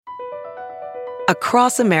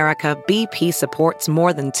Across America, BP supports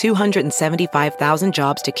more than 275,000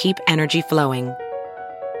 jobs to keep energy flowing.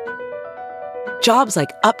 Jobs like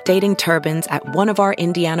updating turbines at one of our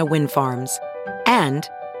Indiana wind farms and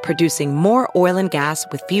producing more oil and gas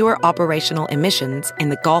with fewer operational emissions in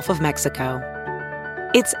the Gulf of Mexico.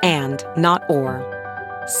 It's and, not or.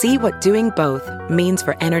 See what doing both means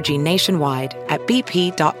for energy nationwide at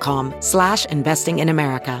bp.com/investing in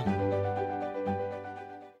America.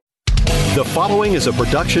 The following is a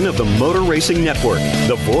production of the Motor Racing Network,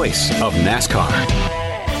 the voice of NASCAR.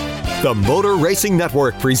 The Motor Racing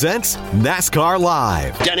Network presents NASCAR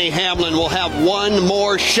Live. Denny Hamlin will have one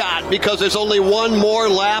more shot because there's only one more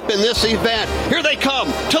lap in this event. Here they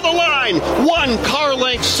come to the line. One car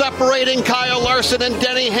length separating Kyle Larson and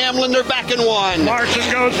Denny Hamlin. They're back in one. Larson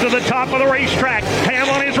goes to the top of the racetrack.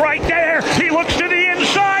 Hamlin is right there. He looks to the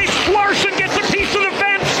inside. Larson gets a piece of the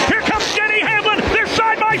fence. Here comes Denny Hamlin. They're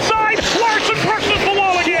side by side. Larson crushes the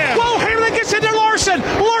wall again. Whoa, Hamlin gets into Larson.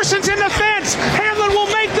 Larson's in the fence. Hamlin will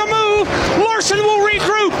make the move. Larson will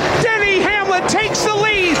regroup. Denny Hamlin takes the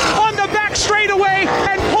lead on the back straightaway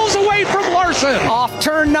and pulls away from Larson. Off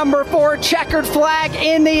turn number 4, checkered flag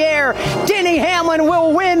in the air. Denny Hamlin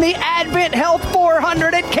will win the Advent Health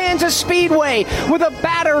 400 at Kansas Speedway with a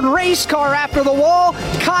battered race car after the wall.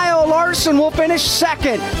 Kyle Larson will finish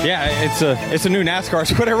second. Yeah, it's a new NASCAR.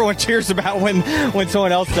 It's what everyone cheers about when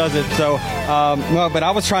someone else does it. So, but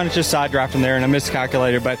I was trying to just side draft him there and I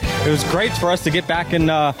miscalculated. But it was great for us to get back in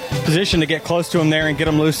position to get close to him there and get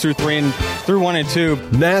him loose through 1 and 2.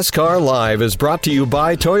 NASCAR Live is brought to you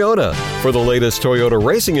by Toyota. For the latest Toyota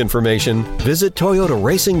racing information, visit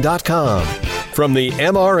toyotaracing.com. From the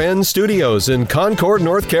MRN Studios in Concord,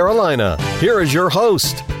 North Carolina, here is your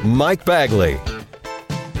host, Mike Bagley.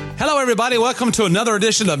 Hello, everybody. Welcome to another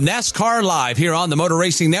edition of NASCAR Live here on the Motor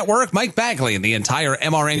Racing Network. Mike Bagley and the entire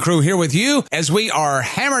MRN crew here with you as we are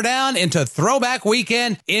hammered down into Throwback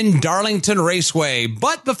Weekend in Darlington Raceway.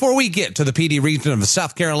 But before we get to the PD region of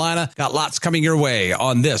South Carolina, got lots coming your way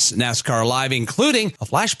on this NASCAR Live, including a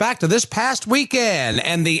flashback to this past weekend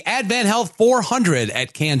and the Advent Health 400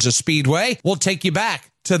 at Kansas Speedway. We'll take you back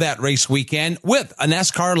to that race weekend with a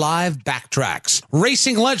NASCAR Live Backtracks.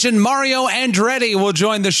 Racing legend Mario Andretti will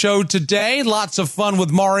join the show today. Lots of fun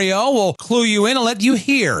with Mario. We'll clue you in and let you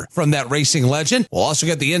hear from that racing legend. We'll also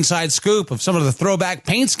get the inside scoop of some of the throwback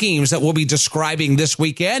paint schemes that we'll be describing this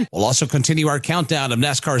weekend. We'll also continue our countdown of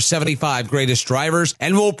NASCAR's 75 greatest drivers,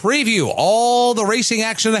 and we'll preview all the racing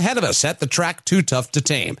action ahead of us at the track Too Tough to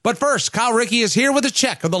Tame. But first, Kyle Rickey is here with a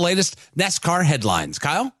check of the latest NASCAR headlines.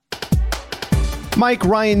 Kyle? Mike,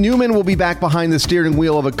 Ryan Newman will be back behind the steering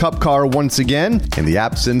wheel of a Cup car once again. In the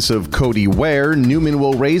absence of Cody Ware, Newman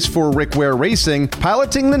will race for Rick Ware Racing,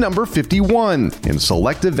 piloting the number 51 in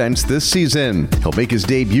select events this season. He'll make his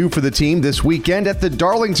debut for the team this weekend at the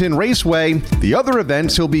Darlington Raceway. The other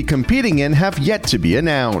events he'll be competing in have yet to be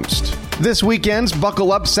announced. This weekend's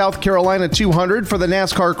Buckle Up South Carolina 200 for the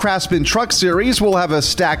NASCAR Craftsman Truck Series will have a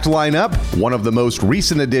stacked lineup. One of the most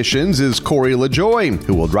recent additions is Corey LaJoie,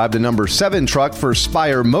 who will drive the number 7 truck for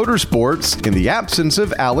Spire Motorsports in the absence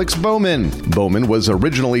of Alex Bowman. Bowman was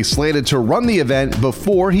originally slated to run the event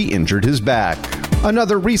before he injured his back.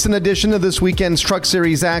 Another recent addition to this weekend's Truck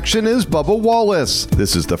Series action is Bubba Wallace.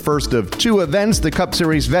 This is the first of 2 events the Cup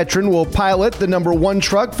Series veteran will pilot the number 1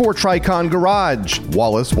 truck for Tricon Garage.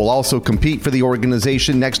 Wallace will also compete for the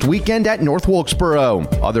organization next weekend at North Wilkesboro.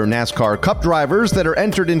 Other NASCAR Cup drivers that are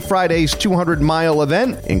entered in Friday's 200-mile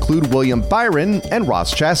event include William Byron and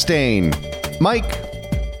Ross Chastain.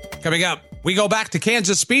 Mike? Coming up, we go back to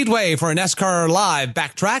Kansas Speedway for a NASCAR Live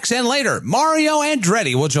Backtracks, and later, Mario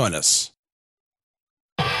Andretti will join us.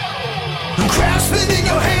 Craftsman in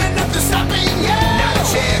your hand, nothing stopping, yeah. Not a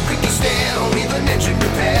chair, quick stand, or even engine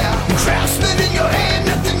repair. Craftsman in your hand,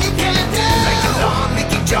 nothing you can't do. Like the lawn,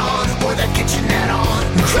 Mickey John, or that kitchen add-on.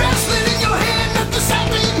 Craftsman in your hand, nothing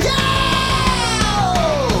stopping, yeah.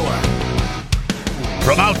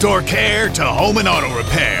 From outdoor care to home and auto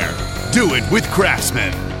repair, do it with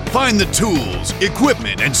Craftsman. Find the tools,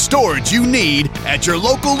 equipment, and storage you need at your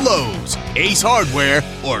local Lowe's, Ace Hardware,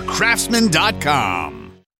 or Craftsman.com.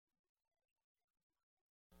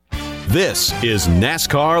 This is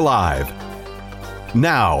NASCAR Live.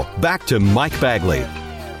 Now, back to Mike Bagley.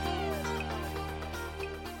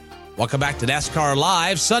 Welcome back to NASCAR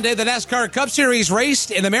Live. Sunday, the NASCAR Cup Series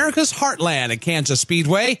raced in America's heartland at Kansas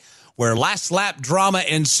Speedway, where last lap drama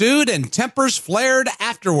ensued and tempers flared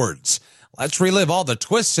afterwards. Let's relive all the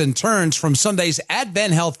twists and turns from Sunday's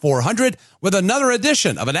Advent Health 400 with another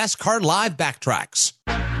edition of a NASCAR Live Backtracks.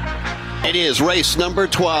 It is race number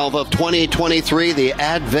 12 of 2023, the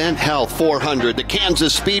Advent Health 400. The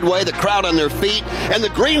Kansas Speedway, the crowd on their feet, and the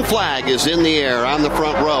green flag is in the air on the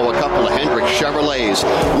front row. A couple of Hendrick Chevrolets.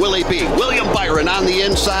 Willie B. William Byron on the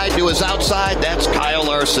inside to his outside. That's Kyle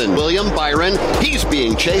Larson. William Byron, he's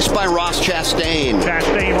being chased by Ross Chastain.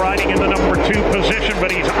 Chastain riding in the number 2 position,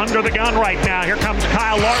 but he's under the gun right now. Here comes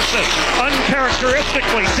Kyle Larson,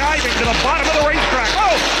 uncharacteristically diving to the bottom of the racetrack.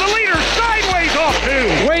 Oh, the leader sideways off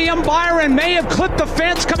 2. William Byron may have clipped the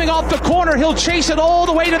fence coming off the corner. He'll chase it all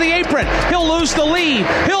the way to the apron. He'll lose the lead.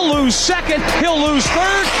 He'll lose second. He'll lose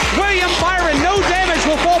third. William Byron, no damage,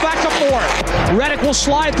 will fall back to 4th. Reddick will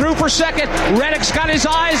slide through for second. Reddick's got his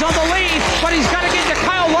eyes on the lead, but he's got to get to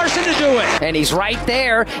Kyle Larson to do it. And he's right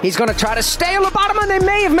there. He's going to try to stay on the bottom, and they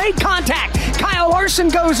may have made contact. Kyle Larson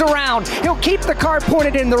goes around. He'll keep the car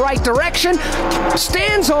pointed in the right direction,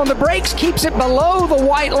 stands on the brakes, keeps it below the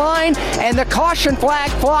white line, and the caution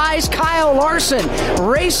flag flies. Kyle Larson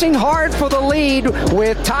racing hard for the lead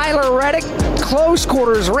with Tyler Reddick. Close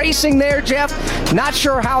quarters racing there, Jeff. Not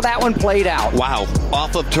sure how that one played out. Wow.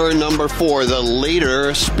 Off of turn number 4, the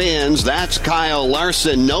leader spins. That's Kyle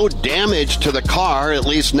Larson. No damage to the car, at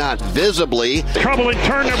least not visibly. Trouble in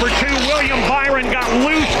turn number 2. William Byron got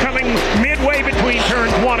loose coming midway between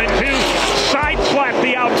turns 1 and 2. Side slapped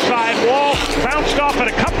the outside wall. Bounced off it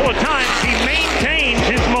a couple of times. He maintains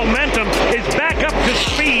his momentum. Is back up to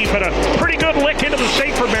speed, but a pretty good lick into the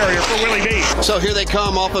safer barrier for Willie B. So here they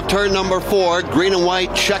come off of turn number 4. Green and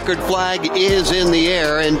white checkered flag is in the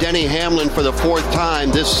air, and Denny Hamlin, for the 4th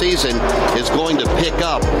time this season, is going to pick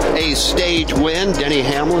up a stage win. Denny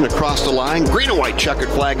Hamlin across the line. Green and white checkered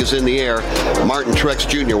flag is in the air. Martin Truex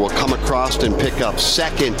Jr. will come across and pick up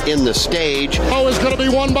second in the stage. Oh, it's going to be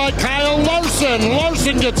won by Kyle Larson.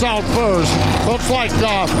 Larson gets out first. Looks like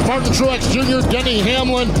Martin Truex Jr., Denny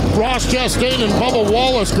Hamlin, Ross Chastain, and Bubba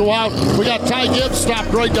Wallace go out. We got Ty Gibbs stopped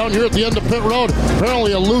right down here at the end of pit road.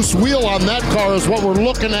 Apparently a loose wheel on that car is what we're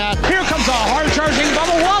looking at. Here comes a hard-charging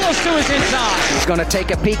Bubba Wallace to his inside. He's going to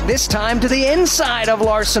take a peek this time to the inside of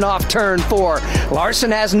Larson off turn 4.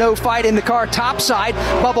 Larson has no fight in the car topside.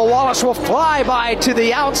 Bubba Wallace will fly by to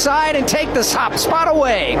the outside and take the top spot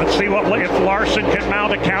away. Let's see if Larson can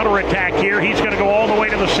mount a counterattack here. He's going to go all the way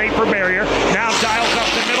to the safer barrier. Now dials up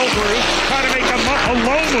the middle groove, trying to make a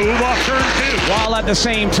low move off turn 2. While at the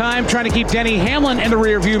same time trying to keep Denny Hamlin in the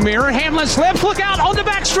rearview mirror. Hamlin slips. Look out on the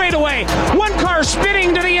back straightaway. One car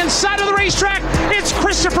spinning to the inside of the racetrack. It's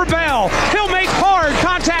Christopher Bell. He'll make hard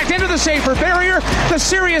contact into the safer barrier. The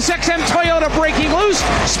Sirius XM Toyota breaking loose,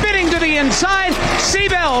 spinning to the inside.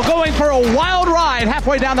 Seabell going for a wild ride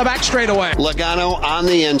halfway down the back straightaway. Logano on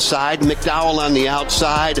the inside, McDowell on the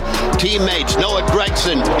outside. Teammates Noah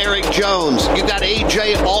Gragson, Eric Jones. You got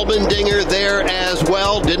AJ Allmendinger there as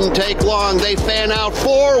well. Didn't take long. They fan out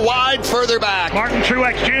 4 wide further back. Martin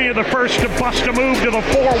Truex Jr., the first to bust a move to the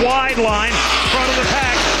 4 wide line. Front of the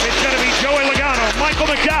pack, it's going to be Joey Logano, Michael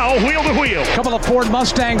McDowell, wheel to wheel. A couple of Ford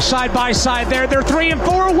Mustangs side by side there. They're 3 and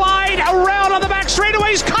 4 wide. Around on the back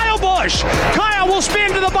straightaways, Kyle Busch. Kyle will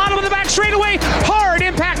spin to the bottom of the back straightaway. Hard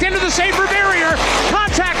impact into the safer barrier.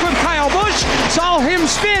 Contact with Kyle Busch. Saw him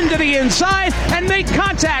spin to the inside and make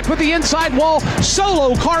contact with the inside wall.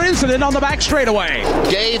 Solo car incident on the back straightaway.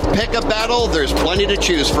 Dave, pick a battle. There's plenty to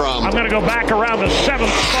choose from. I'm going to go back around the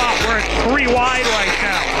 7th spot where it's 3 wide right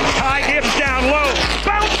now. Ty Gibbs down low.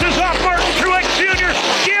 Bounces off Martin Truex Jr.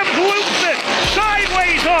 Gibbs loops it.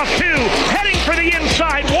 Sideways off 2. Heading for the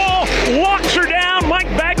inside wall. Locks her down. Mike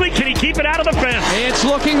Bagley, can he keep it out of the fence? It's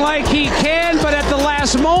looking like he can, but at the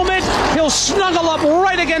last moment, he'll snuggle up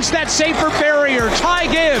right against that safer barrier. Ty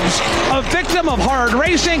Gibbs, a victim of hard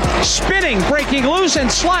racing, spinning, breaking loose,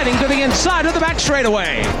 and sliding to the inside of the back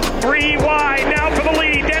straightaway. 3 wide now for the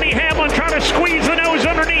lead. Denny Hamlin trying to squeeze the nose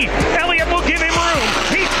underneath. Elliott will give him room.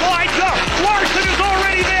 He slides up. Larson is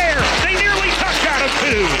already there. They nearly touch out of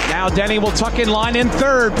 2. Now Denny will tuck in line in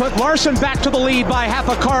 3rd, put Larson back to the lead by half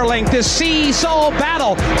a car length. This seesaw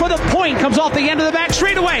battle for the point comes off the end of the back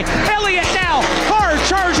straightaway. Elliott now hard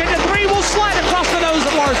charge into 3, will slide across the nose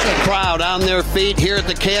of Larson. Crowd on their feet here at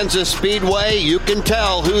the Kansas Speedway. You can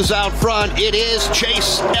tell who's out front. It is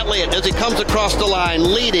Chase Elliott as he comes across the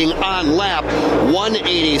line, leading on lap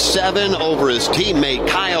 187 over his teammate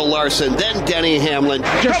Kyle Larson. Then Denny Hamlin.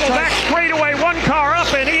 Double back straightaway, 1 car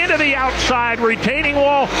up and into the outside. outside retaining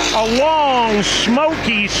wall. A long,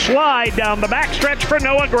 smoky slide down the backstretch for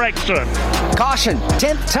Noah Gregson. Caution,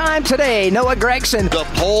 10th time today, Noah Gregson. The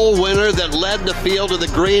pole winner that led the field to the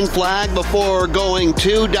green flag before going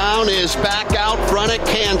 2 down is back out front at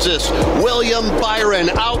Kansas. William Byron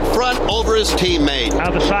out front over his teammate.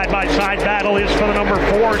 Now the side-by-side battle is for the number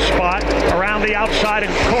 4 spot. Around the outside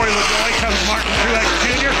and Corey LaJoie comes Martin Truex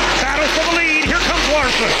Jr. Battle for the lead. Here comes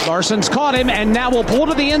Larson. Larson's caught him and now will pull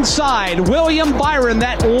to the inside. William Byron,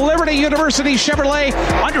 that Liberty University Chevrolet,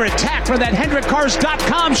 under attack from that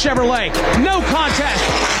HendrickCars.com Chevrolet. No contest.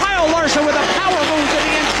 Kyle Larson with a power move to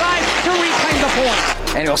the inside to reclaim the point.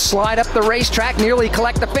 And he'll slide up the racetrack, nearly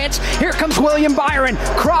collect the fence. Here comes William Byron.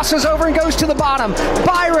 Crosses over and goes to the bottom.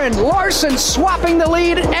 Byron, Larson swapping the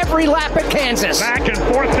lead every lap at Kansas. Back and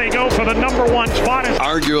forth they go for the number 1 spot.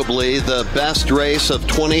 Arguably the best race of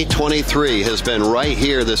 2023 has been right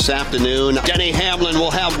here this afternoon. Denny Hamlin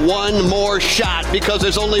will have one more shot because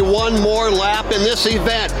there's only one more lap in this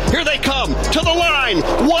event. Here they come to the line.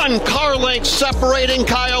 1 car length separating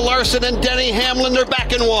Kyle Larson and Denny Hamlin. They're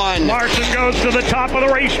back in 1. Larson goes to the top of the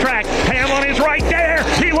racetrack. Hamlin is right there.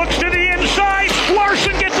 He looks to the inside.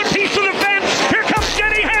 Larson gets a piece of the fence. Here comes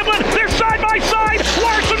Denny Hamlin. They're side by side.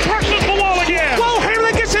 Larson brushes the wall again. Whoa,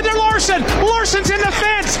 Hamlin gets into Larson. Larson's in the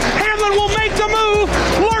fence. Hamlin will make the move.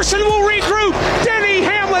 Larson will regroup. Denny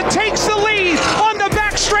Hamlin takes the lead on the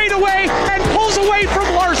back straightaway and pulls away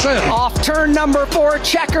from Larson. Off turn number 4,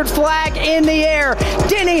 checkered flag in the air.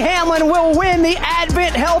 Denny Hamlin will win the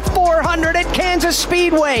Advent Health 400 at Kansas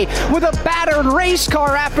Speedway with a battered race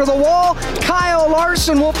car after the wall. Kyle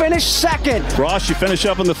Larson will finish 2nd. Ross, you finish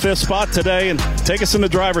up in the 5th spot today and take us in the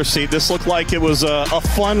driver's seat. This looked like it was a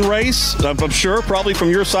fun race. I'm sure, probably from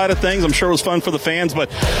your side of things. I'm sure it was fun for the fans, but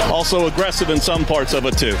also aggressive in some parts of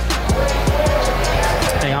it too.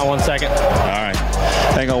 Hang on 1 second. All right.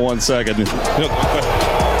 Hang on 1 second.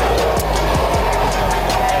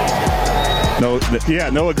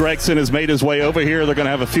 Noah Gregson has made his way over here. They're going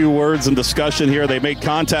to have a few words and discussion here. They made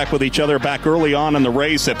contact with each other back early on in the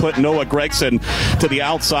race that put Noah Gregson to the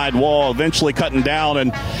outside wall, eventually cutting down.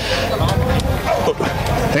 And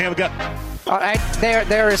they have got... All right,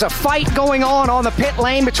 there is a fight going on the pit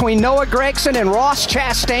lane between Noah Gregson and Ross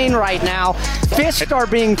Chastain right now. Fists are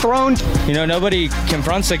being thrown. You know, nobody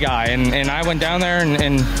confronts a guy, and I went down there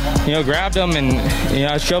and grabbed him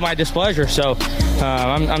and, showed my displeasure. So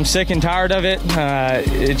I'm sick and tired of it.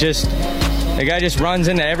 The guy just runs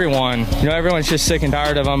into everyone. Everyone's just sick and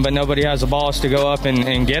tired of him, but nobody has the balls to go up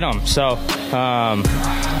and get him. So I'm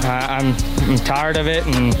tired of it,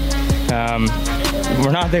 and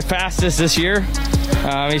we're not the fastest this year.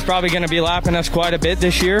 He's probably going to be lapping us quite a bit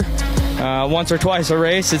this year. Once or twice a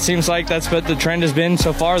race. It seems like that's what the trend has been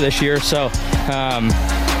so far this year. So,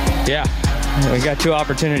 we got 2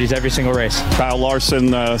 opportunities every single race. Kyle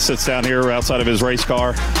Larson sits down here outside of his race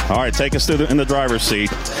car. All right, take us in the driver's seat.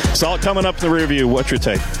 Saw it coming up in the rear view. What's your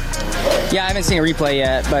take? Yeah, I haven't seen a replay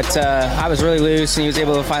yet, but I was really loose, and he was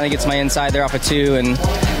able to finally get to my inside there off of 2, and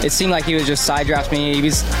it seemed like he was just side drafting me. He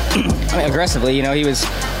was aggressively,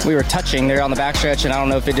 we were touching there on the backstretch, and I don't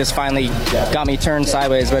know if it just finally got me turned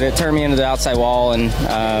sideways, but it turned me into the outside wall, and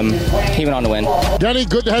he went on to win. Denny,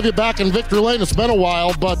 good to have you back in victory lane. It's been a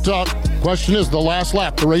while, but question is the last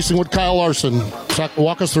lap, the racing with Kyle Larson.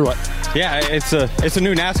 Walk us through it. Yeah, it's a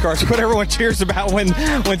new NASCAR. It's what everyone cheers about when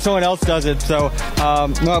someone else does it. So,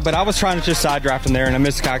 no, but I was trying to just side draft him there, and I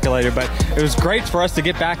miscalculated. But it was great for us to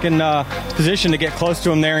get back in position to get close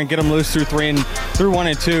to him there and get him loose through 1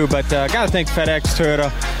 and 2. But got to thank FedEx,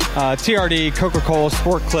 Toyota, TRD, Coca-Cola,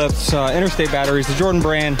 Sport Clips, Interstate Batteries, the Jordan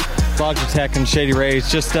brand, Logitech, and Shady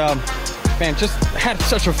Rays. Just had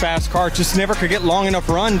such a fast car. Just never could get long enough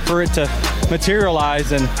run for it to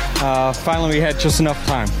materialize, and finally we had just enough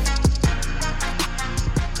time.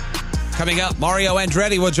 Coming up, Mario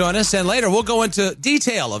Andretti will join us, and later we'll go into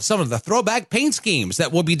detail of some of the throwback paint schemes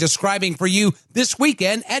that we'll be describing for you this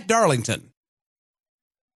weekend at Darlington.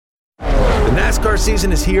 The NASCAR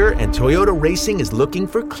season is here, and Toyota Racing is looking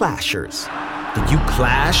for clashers. Did you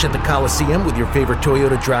clash at the Coliseum with your favorite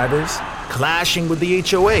Toyota drivers? Clashing with the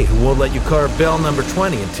HOA who won't let you carve bell number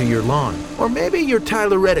 20 into your lawn? Or maybe your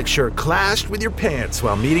Tyler Reddick shirt clashed with your pants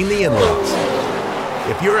while meeting the in-laws?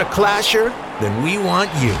 If you're a clasher, then we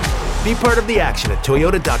want you. Be part of the action at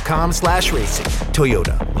toyota.com/racing.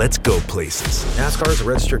 Toyota, let's go places. NASCAR is a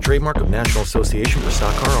registered trademark of National Association for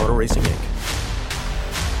Stock Car Auto Racing, Inc.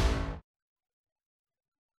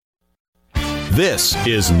 This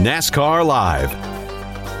is NASCAR Live.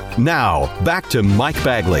 Now, back to Mike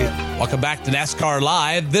Bagley. Welcome back to NASCAR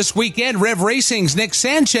Live. This weekend, Rev Racing's Nick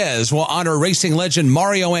Sanchez will honor racing legend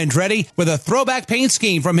Mario Andretti with a throwback paint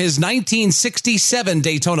scheme from his 1967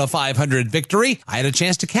 Daytona 500 victory. I had a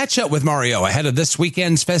chance to catch up with Mario ahead of this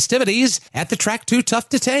weekend's festivities at the track Too Tough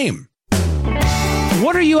to Tame.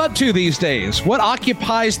 What are you up to these days? What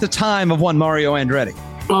occupies the time of one Mario Andretti?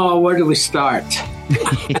 Oh, where do we start?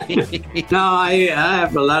 No, I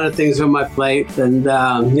have a lot of things on my plate, and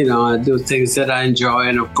I do things that I enjoy,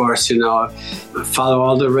 and of course, I follow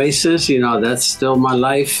all the races. That's still my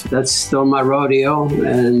life. That's still my rodeo,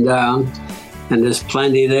 and there's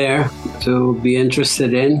plenty there to be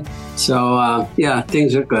interested in. So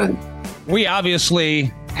things are good. We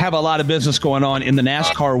obviously have a lot of business going on in the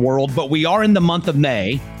NASCAR world, but we are in the month of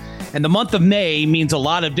May. And the month of May means a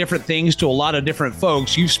lot of different things to a lot of different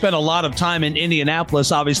folks. You've spent a lot of time in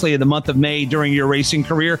Indianapolis, obviously, in the month of May during your racing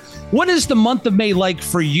career. What is the month of May like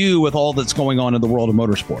for you with all that's going on in the world of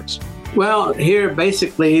motorsports? Well, here,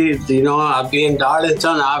 basically, I'll be in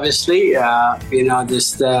Darlington, obviously,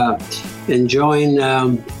 just enjoying,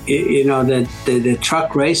 the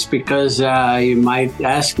truck race, because you might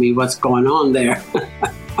ask me what's going on there.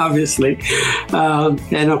 Obviously.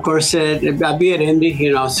 And of course, I'll be at Indy,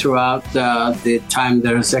 throughout the time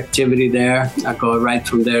there's activity there. I go right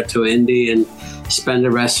from there to Indy and spend the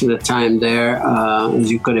rest of the time there. As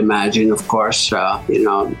you could imagine, of course,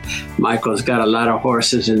 Michael's got a lot of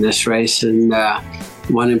horses in this race, and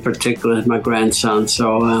one in particular is my grandson.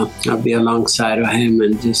 So I'll be alongside of him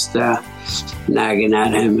and just nagging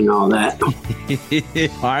at him and all that. All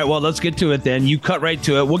right, well, let's get to it then. You cut right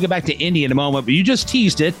to it. We'll get back to Indy in a moment, but you just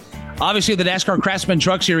teased it. Obviously, the NASCAR Craftsman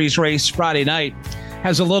Truck Series race Friday night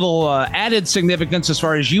has a little added significance as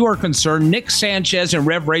far as you are concerned. Nick Sanchez and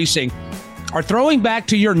Rev Racing are throwing back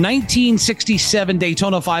to your 1967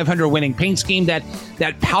 Daytona 500 winning paint scheme, that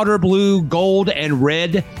powder blue, gold, and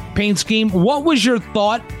red paint scheme. What was your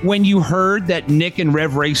thought when you heard that Nick and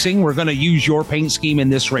Rev Racing were going to use your paint scheme in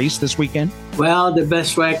this race this weekend? Well, the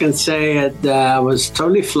best way I can say it, was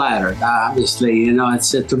totally flattered, obviously. It's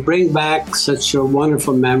to bring back such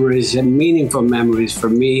wonderful memories and meaningful memories for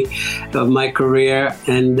me of my career.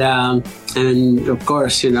 And of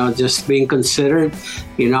course, just being considered,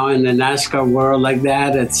 in the NASCAR world like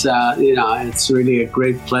that, it's really a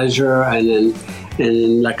great pleasure.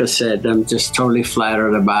 And like I said, I'm just totally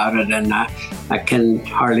flattered about it, and I can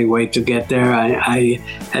hardly wait to get there. I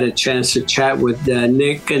had a chance to chat with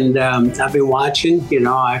Nick, and I've been watching.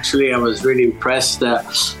 Actually, I was really impressed at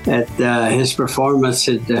his performance,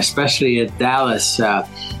 especially at Dallas.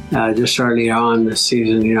 Just early on the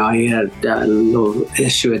season, he had a little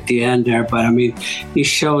issue at the end there, but he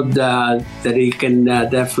showed that he can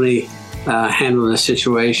definitely handle the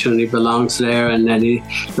situation. He belongs there, and then he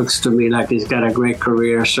looks to me like he's got a great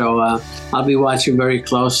career. So I'll be watching very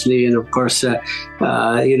closely, and of course,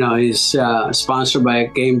 he's sponsored by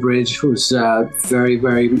Gamebridge, who's very,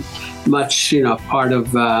 very much part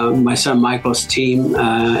of my son Michael's team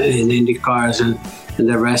in Indy cars and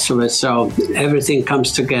the rest of it. So everything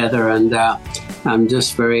comes together, and I'm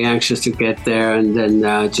just very anxious to get there and then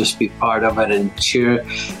just be part of it and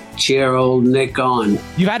cheer old Nick on.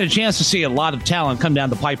 You've had a chance to see a lot of talent come down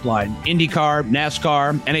the pipeline. IndyCar,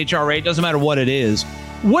 NASCAR, NHRA, doesn't matter what it is.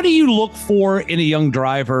 What do you look for in a young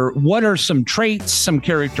driver? What are some traits, some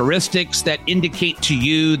characteristics that indicate to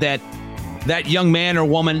you that that young man or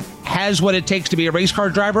woman has what it takes to be a race car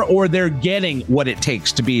driver, or they're getting what it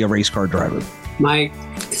takes to be a race car driver? Mike,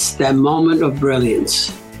 it's that moment of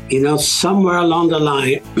brilliance. Somewhere along the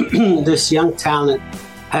line, this young talent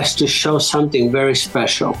has to show something very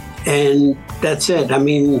special. And that's it.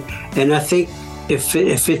 And I think if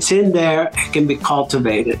it's in there, it can be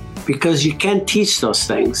cultivated, because you can't teach those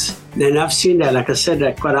things. And I've seen that. Like I said,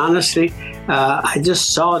 that quite honestly, I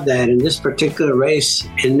just saw that in this particular race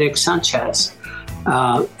in Nick Sanchez.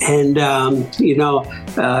 You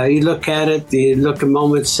look at it, you look at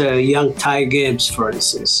moments, young Ty Gibbs, for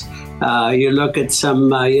instance. You look at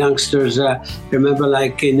some youngsters, remember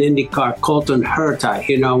like in IndyCar, Colton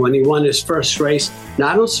Herta, when he won his first race,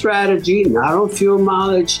 not on strategy, not on fuel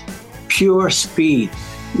mileage, pure speed,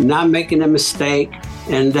 not making a mistake,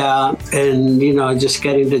 and just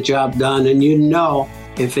getting the job done. And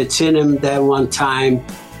if it's in him that one time,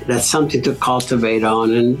 that's something to cultivate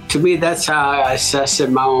on. And to me, that's how I assess it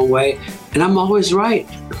my own way. And I'm always right.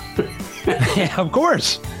 Yeah, of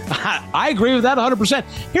course. I agree with that 100%.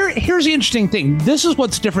 Here's the interesting thing. This is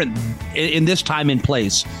what's different in this time and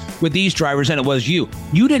place with these drivers than it was you.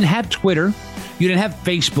 You didn't have Twitter. You didn't have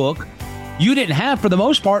Facebook. You didn't have, for the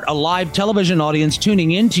most part, a live television audience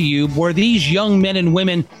tuning into you, where these young men and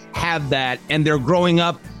women have that, and they're growing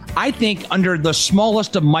up I think, under the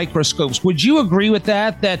smallest of microscopes. Would you agree with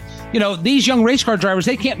that? That, these young race car drivers,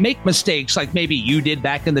 they can't make mistakes like maybe you did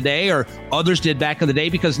back in the day or others did back in the day,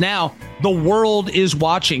 because now the world is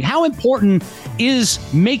watching. How important is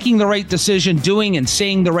making the right decision, doing and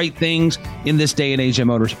saying the right things in this day and age of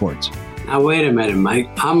motorsports? Now, wait a minute,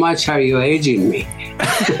 Mike. How much are you aging me?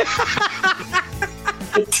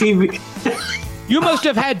 TV. You must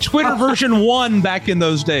have had Twitter version 1 back in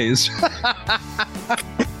those days.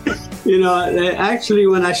 Actually,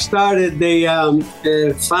 when I started,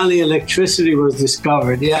 finally electricity was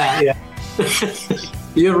discovered. Yeah.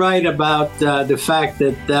 You're right about the fact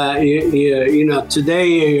that, today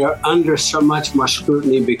you're under so much more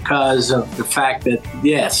scrutiny because of the fact that,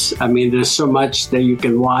 yes, I mean, there's so much that you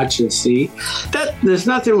can watch and see. There's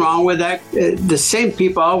nothing wrong with that. The same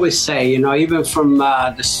people always say, even from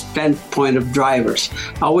the standpoint of drivers,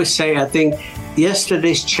 I always say, I think,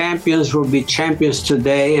 yesterday's champions will be champions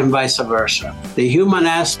today and vice versa. The human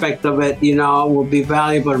aspect of it, will be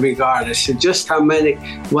valuable regardless. It's just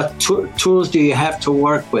what tools do you have to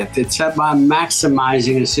work with? It's about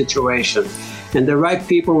maximizing a situation. And the right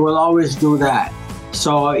people will always do that.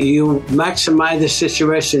 So you maximize the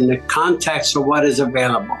situation in the context of what is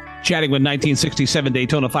available. Chatting with 1967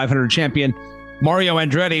 Daytona 500 champion Mario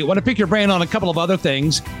Andretti. I want to pick your brain on a couple of other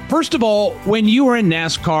things. First of all, when you were in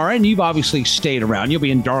NASCAR, and you've obviously stayed around, you'll be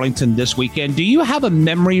in Darlington this weekend, do you have a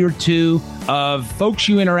memory or two of folks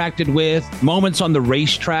you interacted with, moments on the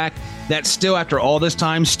racetrack that still, after all this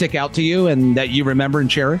time, stick out to you and that you remember and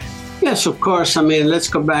cherish? Yes, of course. I mean, let's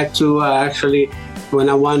go back to actually when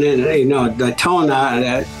I wanted,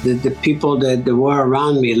 Daytona, the people that were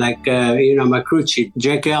around me, like, my crew chief,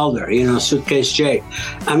 Jake Elder, Suitcase Jake.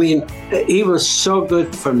 I mean, he was so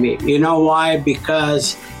good for me. You know why?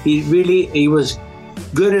 Because he was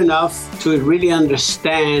good enough to really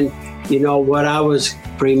understand, what I was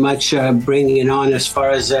pretty much bringing on as far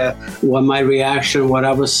as what my reaction, what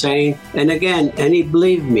I was saying. And he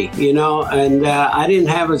believed me, and I didn't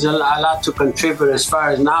have a lot to contribute as far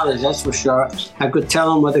as knowledge, that's for sure. I could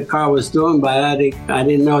tell him what the car was doing, but I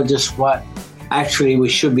didn't know just what actually we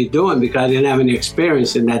should be doing because I didn't have any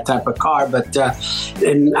experience in that type of car. But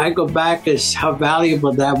and I go back as how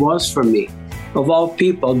valuable that was for me. Of all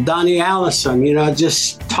people, Donnie Allison,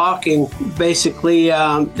 just talking basically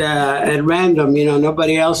at random,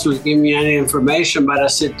 nobody else was giving me any information, but I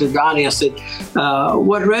said to Donnie,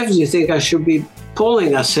 what revs do you think I should be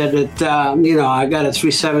pulling? I said that, I got a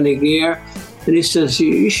 370 gear, and he says,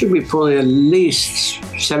 you should be pulling at least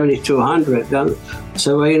 7,200. I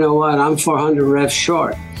said, well, you know what, I'm 400 revs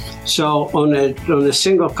short. So on the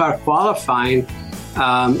single car qualifying,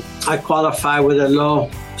 I qualified with a low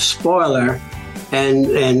spoiler.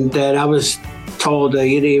 And then I was told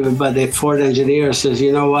even by the Ford engineer says,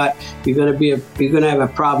 you know what, you're gonna have a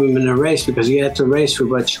problem in the race because you had to race with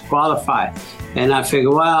what you qualified. And I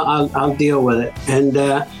figured, well, I'll deal with it.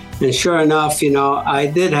 And sure enough,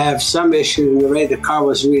 I did have some issues in the race. The car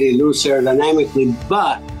was really loose aerodynamically,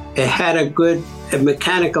 but it had a good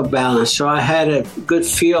mechanical balance, so I had a good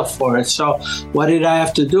feel for it. So what did I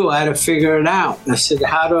have to do? I had to figure it out. I said,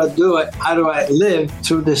 how do I do it? How do I live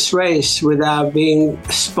through this race without being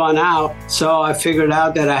spun out? So I figured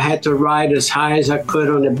out that I had to ride as high as I could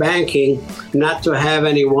on the banking, not to have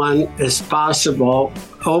anyone as possible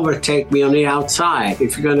overtake me on the outside.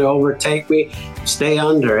 If you're going to overtake me, stay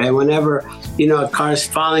under. And whenever, a car's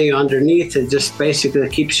following you underneath, it just basically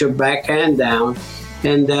keeps your backhand down.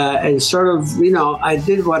 And sort of, I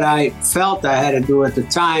did what I felt I had to do at the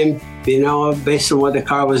time, based on what the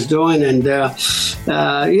car was doing. And, and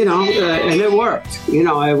it worked.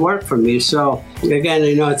 It worked for me. So, again,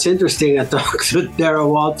 it's interesting. I talked to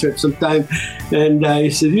Darrell Waltrip sometime, and he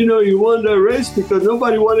said, you won that race because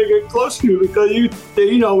nobody wanted to get close to you because we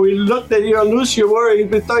looked at you and Lucy were,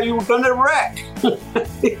 we thought you were going to wreck.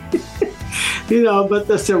 But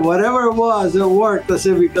I said, whatever it was, it worked. I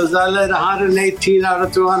said, because I led 118 out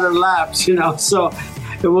of 200 laps, so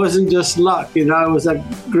it wasn't just luck. It was a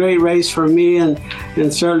great race for me and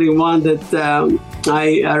certainly one that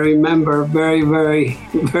I remember very, very,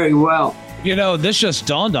 very well. This just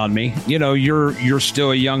dawned on me. You're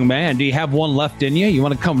still a young man. Do you have one left in you? You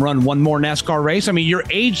want to come run one more NASCAR race? I mean, you're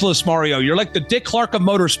ageless, Mario. You're like the Dick Clark of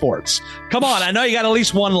motorsports. Come on, I know you got at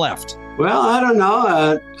least one left. Well, I don't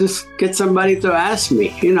know. Just get somebody to ask me.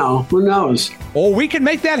 Who knows? Oh, we can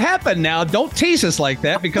make that happen now. Don't tease us like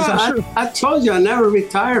that because I'm sure. I told you I never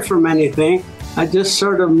retired from anything. I just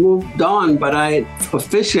sort of moved on, but I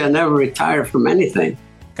never retired from anything.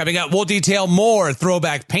 Coming up, we'll detail more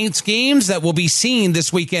throwback paint schemes that will be seen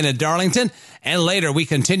this weekend at Darlington. And later, we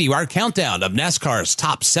continue our countdown of NASCAR's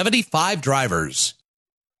top 75 drivers.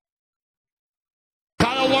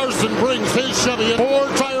 Kyle Larson brings his Chevy in 4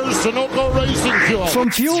 tires Sunoco Racing Fuel. From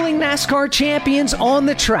fueling NASCAR champions on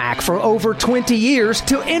the track for over 20 years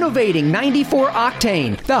to innovating 94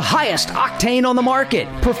 octane, the highest octane on the market,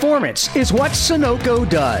 performance is what Sunoco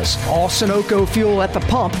does. All Sunoco fuel at the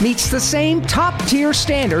pump meets the same top-tier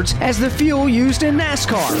standards as the fuel used in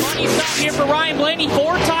NASCAR. Money stop here for Ryan Blaney.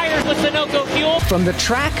 4 tires with Sunoco fuel. From the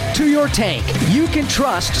track to your tank, you can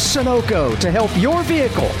trust Sunoco to help your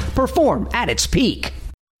vehicle perform at its peak.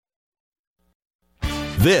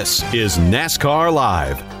 This is NASCAR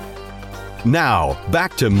Live. Now,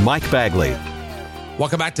 back to Mike Bagley.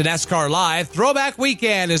 Welcome back to NASCAR Live. Throwback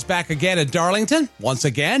Weekend is back again at Darlington. Once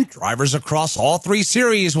again, drivers across all 3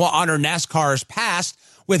 series will honor NASCAR's past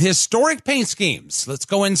with historic paint schemes. Let's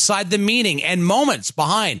go inside the meaning and moments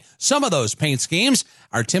behind some of those paint schemes.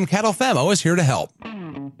 Our Tim Catalfemo is here to help.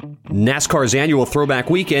 NASCAR's annual Throwback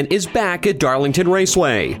Weekend is back at Darlington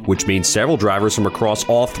Raceway, which means several drivers from across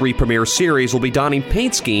all 3 Premier Series will be donning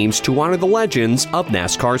paint schemes to honor the legends of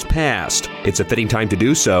NASCAR's past. It's a fitting time to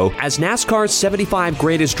do so, as NASCAR's 75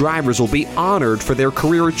 greatest drivers will be honored for their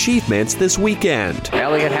career achievements this weekend.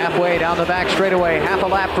 Elliott halfway down the back straightaway, half a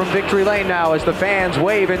lap from victory lane now as the fans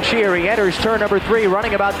wave and cheer. He enters turn number 3,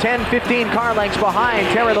 running about 10-15 car lengths behind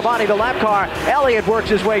Terry Labonte, the lap car. Elliott works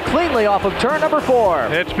his way cleanly off of turn number 4.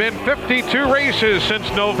 It's been 52 races since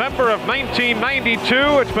November of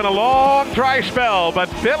 1992. It's been a long, dry spell, but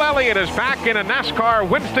Bill Elliott is back in a NASCAR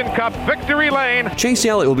Winston Cup victory lane. Chase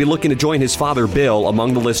Elliott will be looking to join his father Bill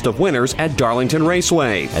among the list of winners at Darlington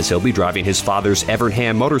Raceway, as he'll be driving his father's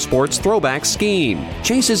Evernham Motorsports throwback scheme.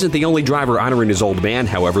 Chase isn't the only driver honoring his old man,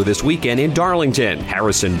 however, this weekend in Darlington.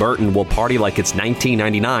 Harrison Burton will party like it's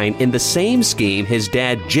 1999 in the same scheme his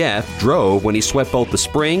dad Jeff drove when he swept both the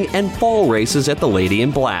spring and fall races at the Lady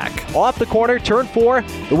in Black. Off the corner, turn 4,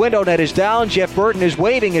 the window net is down. Jeff Burton is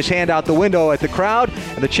waving his hand out the window at the crowd,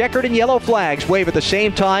 and the checkered and yellow flags wave at the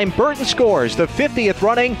same time. Burton scores the 50th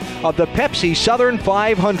running of the Pepsi Southern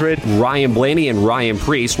 500. Ryan Blaney and Ryan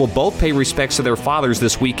Preece will both pay respects to their fathers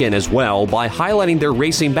this weekend as well by highlighting their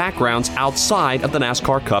racing backgrounds outside of the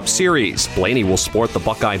NASCAR Cup Series. Blaney will sport the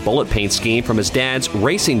Buckeye bullet paint scheme from his dad's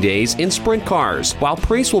racing days in sprint cars, while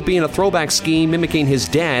Preece will be in a throwback scheme mimicking his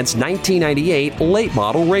dad's 1998 late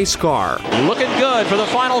model race car. Looking good for the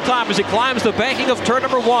final time as he climbs the banking of turn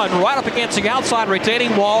number 1, right up against the outside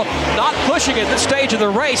retaining wall, not pushing at this stage of the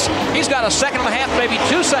race. He's got a second and a half, maybe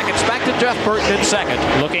 2 seconds back to Jeff Burton in second.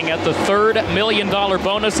 Looking at the $3 million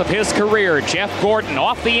bonus of his career, Jeff Gordon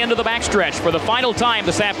off the end of the backstretch for the final time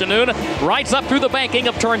this afternoon, rides up through the banking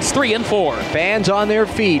of turns 3 and 4. Fans on their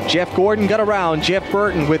feet. Jeff Gordon got around Jeff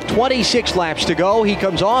Burton with 26 laps to go. He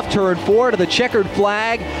comes off turn 4 to the checkered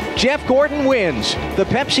flag. Jeff Gordon wins the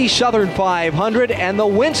Pepsi Southern 500 and the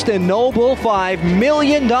Winston Noble $5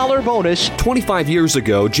 million bonus. 25 years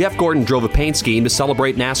ago, Jeff Gordon drove a paint scheme to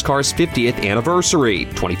celebrate NASCAR's 50th anniversary.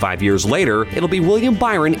 25 years later, it'll be William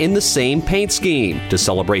Byron in the same paint scheme to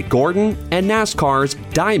celebrate Gordon and NASCAR's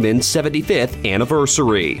Diamond 75th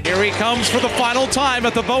anniversary. Here he comes for the final time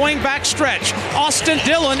at the Boeing backstretch. Austin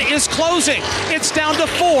Dillon is closing. It's down to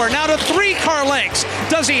 4, now to 3 car lengths.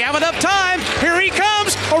 Does he have enough time? Here he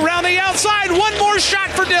comes around the outside. One more shot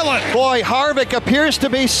for Dillon. Boy, Harvick appears to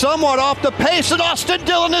be somewhat off the pace, and Austin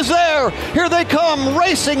Dillon is there. Here they come,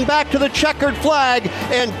 racing back to the checkered flag,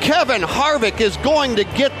 and Kevin Harvick is going to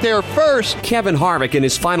get there first. Kevin Harvick, in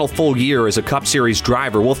his final full year as a Cup Series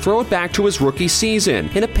driver, will throw it back to his rookie season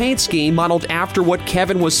in a paint scheme modeled after what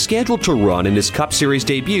Kevin was scheduled to run in his Cup Series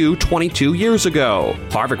debut 22 years ago.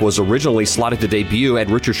 Harvick was originally slotted to debut at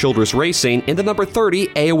Richard Childress Racing in the number 30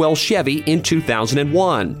 AOL Chevy in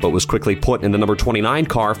 2001, but was quickly put in the number 29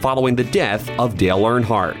 car following the death of Dale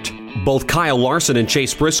Earnhardt. Both Kyle Larson and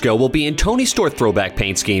Chase Briscoe will be in Tony Stewart throwback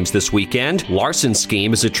paint schemes this weekend. Larson's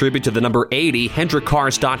scheme is a tribute to the number 80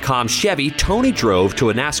 HendrickCars.com Chevy Tony drove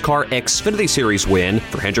to a NASCAR Xfinity Series win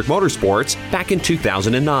for Hendrick Motorsports back in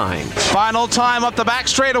 2009. Final time up the back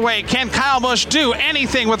straightaway. Can Kyle Busch do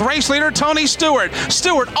anything with race leader Tony Stewart?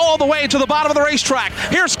 Stewart all the way to the bottom of the racetrack.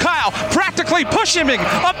 Here's Kyle practically pushing him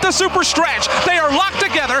up the super stretch. They are locked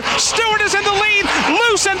together. Stewart is in the lead,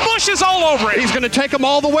 loose, and Busch is all over it. He's going to take him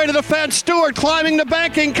all the way to the fence. Stewart climbing the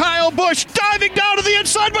banking. Kyle Busch diving down to the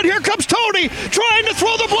inside, but here comes Tony trying to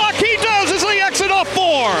throw the block. He does as they exit off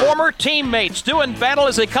 4. Former teammates doing battle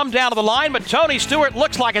as they come down to the line, but Tony Stewart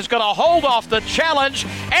looks like he's going to hold off the challenge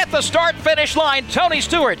at the start-finish line. Tony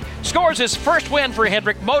Stewart scores his first win for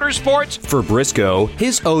Hendrick Motorsports. For Briscoe,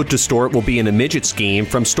 his ode to Stewart will be in a midget scheme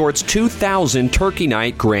from Stewart's 2000 Turkey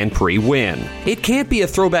Night Grand Prix win. It can't be a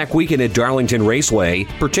throwback weekend at Darlington Raceway,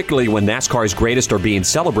 particularly rarely when NASCAR's greatest are being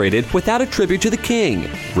celebrated without a tribute to the king,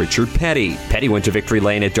 Richard Petty. Petty went to victory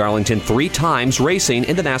lane at Darlington 3 times racing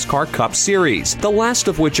in the NASCAR Cup Series, the last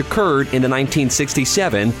of which occurred in the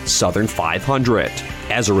 1967 Southern 500.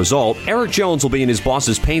 As a result, Eric Jones will be in his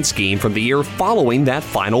boss's paint scheme from the year following that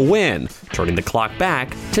final win, turning the clock back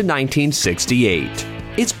to 1968.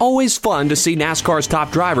 It's always fun to see NASCAR's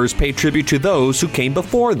top drivers pay tribute to those who came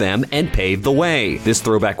before them and paved the way. This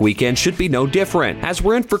throwback weekend should be no different, as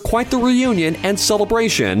we're in for quite the reunion and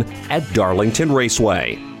celebration at Darlington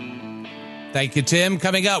Raceway. Thank you, Tim.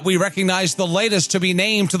 Coming up, we recognize the latest to be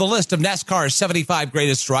named to the list of NASCAR's 75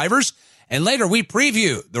 greatest drivers. And later, we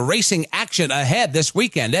preview the racing action ahead this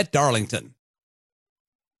weekend at Darlington.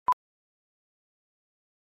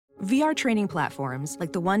 VR training platforms,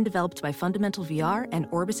 like the one developed by Fundamental VR and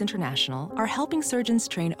Orbis International, are helping surgeons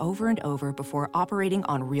train over and over before operating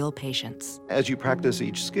on real patients. As you practice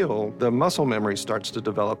each skill, the muscle memory starts to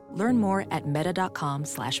develop. Learn more at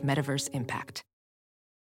meta.com/metaverseimpact.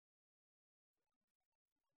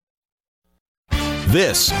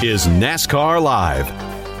 This is NASCAR Live.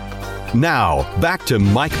 Now, back to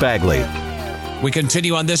Mike Bagley. We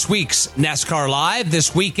continue on this week's NASCAR Live.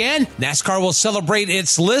 This weekend, NASCAR will celebrate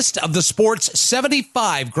its list of the sport's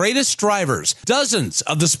 75 greatest drivers. Dozens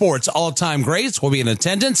of the sport's all-time greats will be in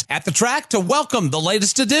attendance at the track to welcome the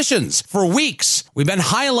latest additions. For weeks, we've been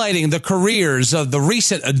highlighting the careers of the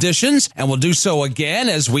recent additions, and we'll do so again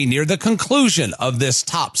as we near the conclusion of this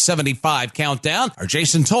top 75 countdown. Our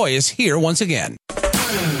Jason Toy is here once again.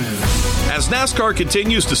 As NASCAR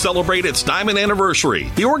continues to celebrate its diamond anniversary,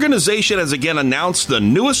 the organization has again announced the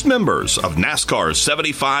newest members of NASCAR's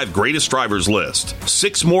 75 greatest drivers list.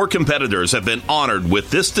 6 more competitors have been honored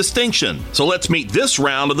with this distinction. So let's meet this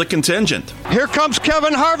round of the contingent. Here comes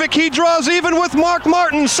Kevin Harvick. He draws even with Mark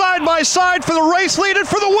Martin side by side for the race lead and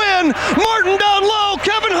for the win. Martin down low.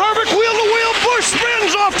 Kevin Harvick wheel to wheel. Busch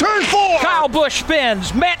spins off turn 4. Kyle Busch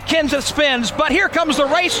spins. Matt Kenseth spins. But here comes the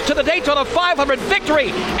race to the Daytona 500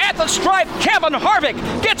 victory at the stripe. Kevin Harvick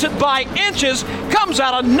gets it by inches, comes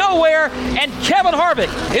out of nowhere, and Kevin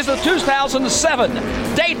Harvick is the 2007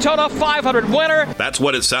 Daytona 500 winner. That's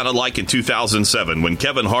what it sounded like in 2007 when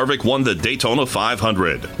Kevin Harvick won the Daytona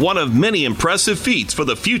 500. One of many impressive feats for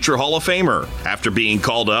the future Hall of Famer. After being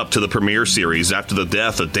called up to the Premier Series after the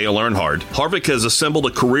death of Dale Earnhardt, Harvick has assembled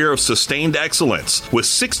a career of sustained excellence with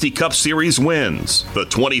 60 Cup Series wins, the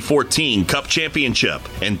 2014 Cup Championship,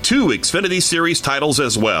 and 2 Xfinity Series titles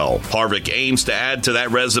as well. Harvick aims to add to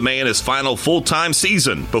that resume in his final full-time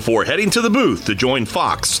season before heading to the booth to join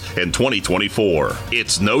Fox in 2024.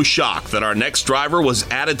 It's no shock that our next driver was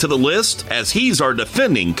added to the list, as he's our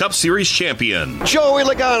defending Cup Series champion. Joey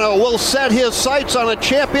Logano will set his sights on a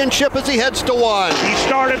championship as he heads to 1. He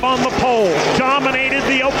started on the pole, dominated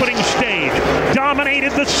the opening stage,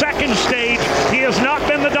 dominated the second stage. He has not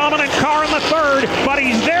been the dominant car in the third, but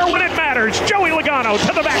he's there when it matters. Joey Logano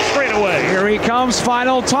to the back straightaway. Here he comes,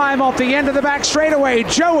 final time off the end of the back straightaway.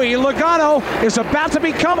 Joey Logano is about to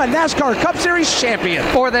become a NASCAR Cup Series champion.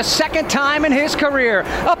 For the second time in his career,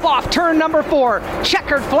 up off turn number 4,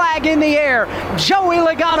 checkered flag in the air. Joey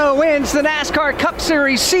Logano wins the NASCAR Cup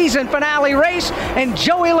Series season finale race, and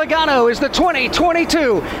Joey Logano is the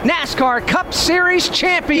 2022 NASCAR Cup Series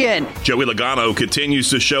champion. Joey Logano continues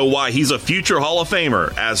to show why he's a future Hall of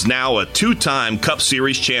Famer, as now a 2-time Cup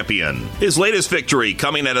Series champion. His latest victory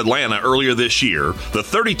coming at Atlanta earlier this year, the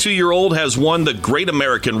 32-year-old has won the Great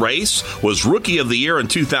American Race, was Rookie of the Year in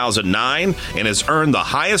 2009, and has earned the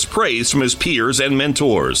highest praise from his peers and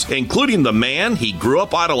mentors, including the man he grew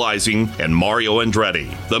up idolizing and Mario Andretti.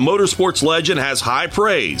 The motorsports legend has high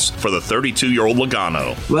praise for the 32-year-old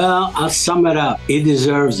Logano. Well, I'll sum it up. He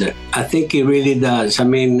deserves it. I think he really does. I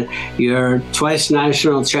mean, you're twice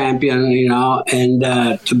national champion, and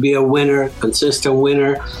to be a winner, consistent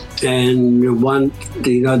winner, and you won,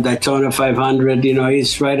 Daytona 500,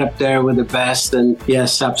 he's right up there with the best. And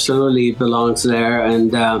yes, absolutely, he belongs there.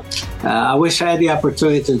 And I wish I had the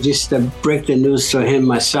opportunity to just break the news to him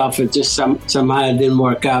myself. It just somehow it didn't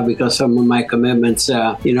work out because of some of my commitments,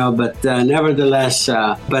 but nevertheless,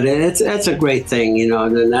 but it's a great thing, the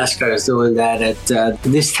NASCAR is doing that.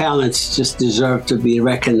 These talents just deserve to be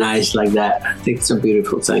recognized like that. I think it's a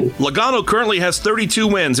beautiful thing. Logano currently has 32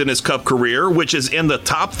 wins in his Cup career, which is in the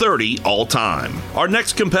top 30 30 all-time. Our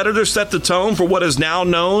next competitor set the tone for what is now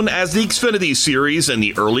known as the Xfinity Series in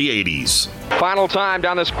the early 80s. Final time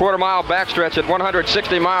down this quarter-mile backstretch at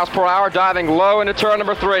 160 miles per hour, diving low into turn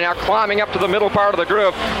number 3. Now climbing up to the middle part of the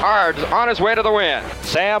groove. Ard's on his way to the win.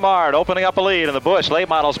 Sam Ard opening up a lead in the Busch Late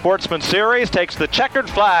Model Sportsman Series, takes the checkered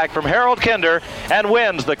flag from Harold Kinder and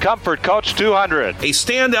wins the Comfort Coach 200. A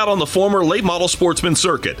standout on the former late model sportsman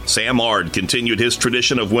circuit, Sam Ard continued his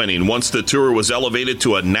tradition of winning once the tour was elevated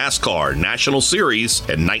to a NASCAR National Series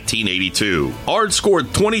in 1982. Ard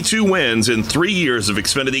scored 22 wins in 3 years of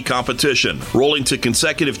Xfinity competition, rolling to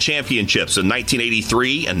consecutive championships in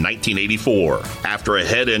 1983 and 1984. After a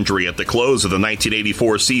head injury at the close of the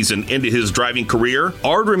 1984 season ended his driving career,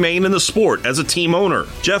 Ard remained in the sport as a team owner.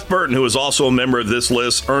 Jeff Burton, who is also a member of this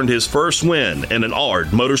list, earned his first win in an Ard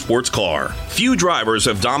Motorsports car. Few drivers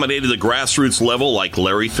have dominated the grassroots level like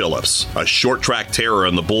Larry Phillips, a short-track terror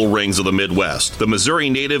in the bull rings of the Midwest. The Missouri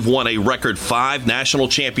native won a record 5 national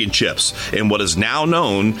championships in what is now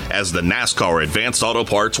known as the NASCAR Advanced Auto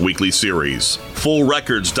Parts Weekly Series. Full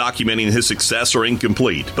records documenting his success are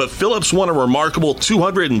incomplete, but Phillips won a remarkable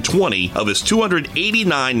 220 of his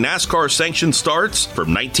 289 NASCAR-sanctioned starts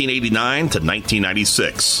from 1989 to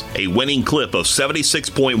 1996, a winning clip of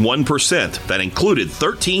 76.1% that included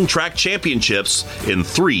 13 track championships in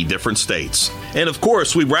 3 different states. And of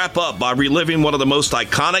course, we wrap up by reliving one of the most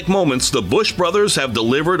iconic moments the Busch brothers have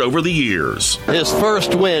delivered over the years. His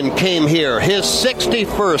first win came here. His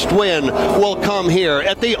 61st win will come here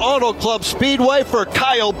at the Auto Club Speedway for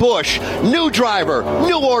Kyle Busch. New driver,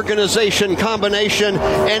 new organization combination,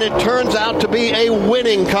 and it turns out to be a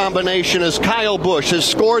winning combination as Kyle Busch has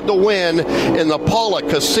scored the win in the Paula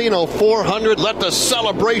Casino 400. Let the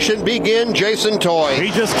celebration begin, Jason Toy. He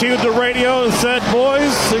just cued the radio and said,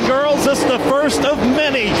 boys and girls, this is the first of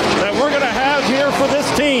many that we're going to have here for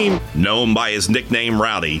this team. Known by his nickname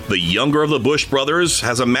Rowdy, the younger of the Busch brothers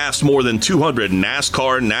has amassed more than 200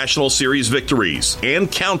 NASCAR National Series victories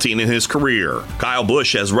and counting in his career. Kyle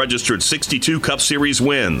Busch has registered 62 Cup Series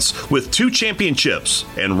wins with 2 championships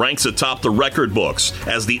and ranks atop the record books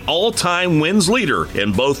as the all-time wins leader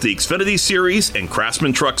in both the Xfinity Series and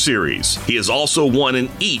Craftsman Truck Series. He has also won in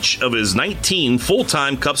each of his 19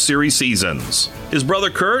 full-time Cup Series seasons. His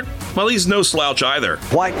brother Kurt, well, he's no slouch either.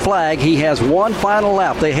 White flag, he has one final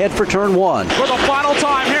lap. They head for turn 1. For the final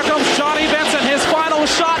time, here comes Johnny Benson, his final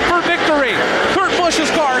shot for victory. Kurt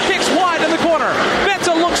Busch's car kicks wide in the corner.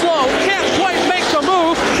 Benson looks low, can't quite make the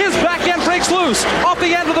move. His back end breaks loose off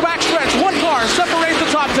the end of the backstretch. One car separates the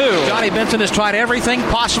top 2. Johnny Benson has tried everything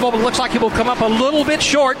possible, but it looks like he will come up a little bit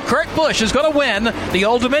short. Kurt Busch is going to win the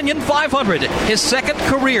Old Dominion 500, his second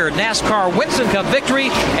career NASCAR Winston Cup victory,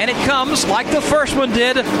 and it comes like the first one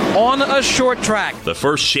did on a short track. The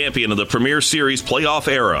first champion of the Premier Series playoff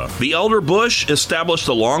era, the elder Busch established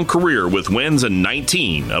a long career with wins in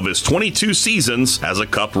 19 of his 22 seasons as a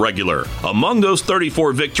Cup regular. Among those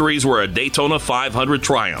 34 victories were a Daytona 500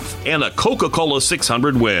 triumph and a Coca-Cola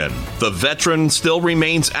 600 win. The veteran still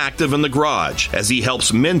remains active in the garage as he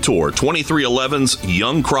helps mentor 2311's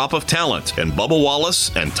young crop of talent in Bubba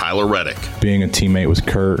Wallace and Tyler Reddick. Being a teammate with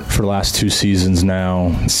Kurt for the last 2 seasons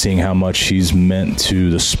now, seeing how much he's meant to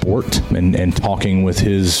the sport and talking with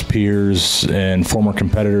his peers and former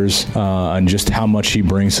competitors and just how much he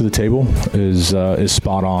brings to the table is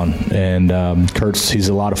spot on. And he's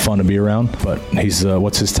a lot of fun to be around, but he's,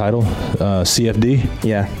 what's his title? CFD?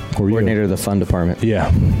 Yeah, coordinator of the fun department.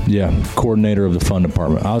 Yeah, coordinator of the fun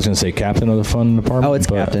department. I was going to say captain of the fun department. Oh, it's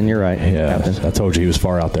captain, you're right. Yeah, captain. I told you he was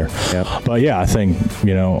far out there. Yep. But yeah, I think,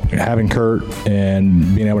 having Kurt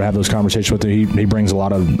and being able to have those conversations with him, he brings a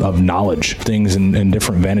lot of knowledge, things and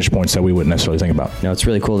different vantage points that we wouldn't necessarily think about. It's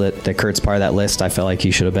really cool that Kurt's part of that list. I felt like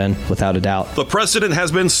he should have been, without a doubt. The precedent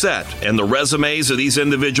has been set, and the resumes of these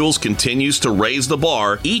individuals continues to raise the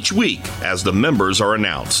bar each week as the members are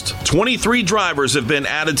announced. 23 drivers have been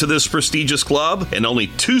added to this prestigious club, and only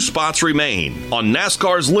 2 spots remain on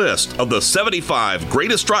NASCAR's list of the 75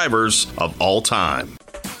 greatest drivers of all time.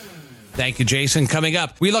 Thank you, Jason. Coming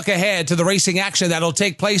up, we look ahead to the racing action that'll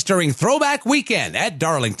take place during Throwback Weekend at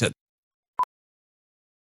Darlington.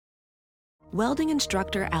 Welding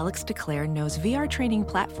instructor Alex DeClaire knows VR training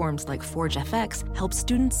platforms like Forge FX help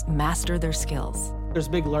students master their skills. There's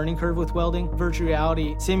a big learning curve with welding. Virtual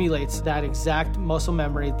reality simulates that exact muscle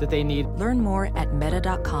memory that they need. Learn more at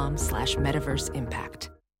meta.com/metaverseimpact.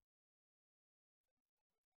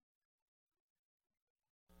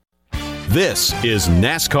 This is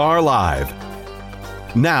NASCAR Live.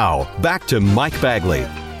 Now, back to Mike Bagley.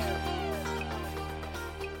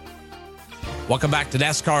 Welcome back to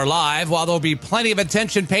NASCAR Live. While there'll be plenty of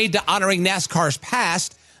attention paid to honoring NASCAR's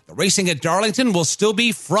past, The racing at Darlington will still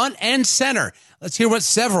be front and center. Let's hear what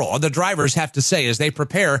several of the drivers have to say as they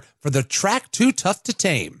prepare for the track too tough to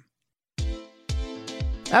tame.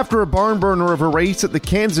 After a barn burner of a race at the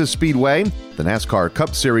Kansas Speedway, the NASCAR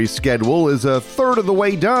Cup Series schedule is a third of the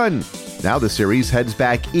way done. Now the series heads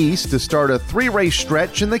back east to start a 3-race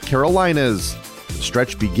stretch in the Carolinas. The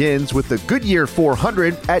stretch begins with the Goodyear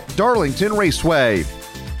 400 at Darlington Raceway.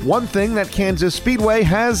 One thing that Kansas Speedway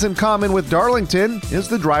has in common with Darlington is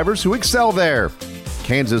the drivers who excel there.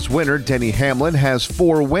 Kansas winner Denny Hamlin has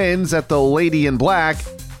 4 wins at the Lady in Black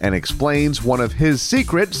and explains one of his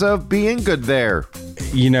secrets of being good there.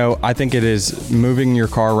 You know, I think it is moving your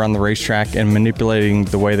car around the racetrack and manipulating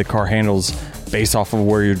the way the car handles based off of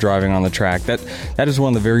where you're driving on the track. That is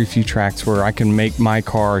one of the very few tracks where I can make my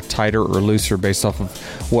car tighter or looser based off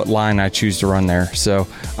of what line I choose to run there. So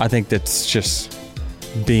I think that's just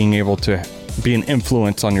being able to be an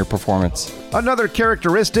influence on your performance. Another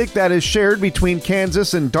characteristic that is shared between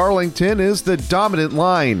Kansas and Darlington is the dominant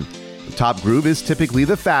line. The top groove is typically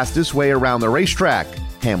the fastest way around the racetrack.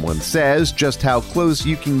 Hamlin says just how close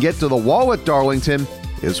you can get to the wall at Darlington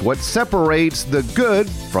is what separates the good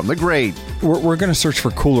from the great. We're going to search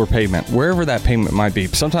for cooler pavement, wherever that pavement might be.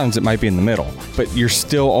 Sometimes it might be in the middle, but you're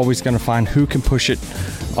still always going to find who can push it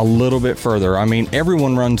a little bit further. I mean,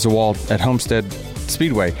 everyone runs the wall at Homestead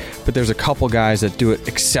Speedway, but there's a couple guys that do it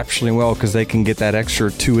exceptionally well because they can get that extra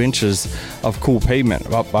 2 inches of cool pavement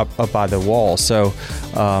up by the wall. So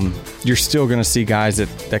you're still going to see guys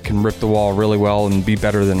that can rip the wall really well and be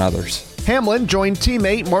better than others. Hamlin joined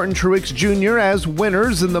teammate Martin Truex Jr. as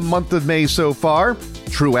winners in the month of May so far.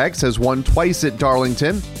 Truex has won twice at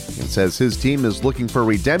Darlington and says his team is looking for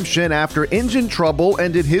redemption after engine trouble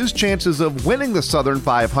ended his chances of winning the Southern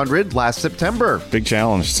 500 last September. Big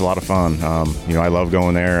challenge. It's a lot of fun. I love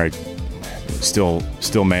going there. I still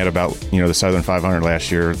mad about the Southern 500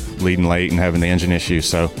 last year, leading late and having the engine issue.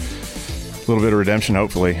 So a little bit of redemption,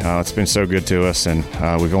 hopefully. It's been so good to us, and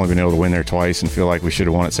we've only been able to win there twice and feel like we should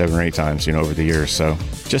have won it 7 or 8 times, over the years. So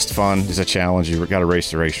just fun. It's a challenge. You've got to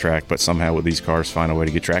race the racetrack, but somehow with these cars find a way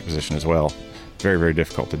to get track position as well. Very, very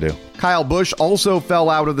difficult to do. Kyle Busch also fell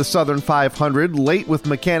out of the Southern 500 late with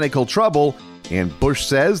mechanical trouble, and Busch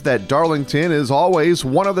says that Darlington is always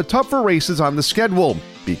one of the tougher races on the schedule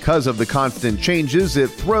because of the constant changes it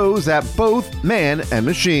throws at both man and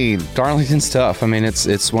machine. Darlington's tough. I mean,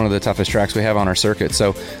 it's one of the toughest tracks we have on our circuit,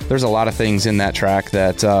 so there's a lot of things in that track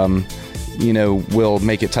that will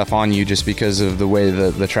make it tough on you just because of the way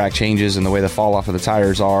the track changes and the way the fall off of the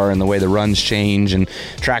tires are and the way the runs change and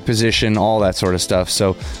track position, all that sort of stuff.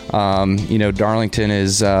 So, Darlington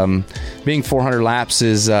is being 400 laps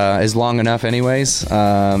is long enough anyways,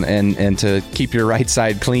 and to keep your right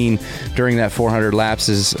side clean during that 400 laps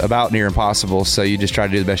is about near impossible. So you just try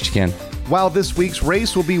to do the best you can. While this week's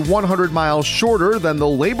race will be 100 miles shorter than the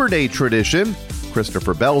Labor Day tradition,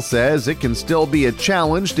 Christopher Bell says it can still be a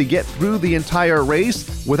challenge to get through the entire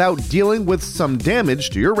race without dealing with some damage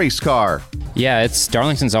to your race car. Yeah,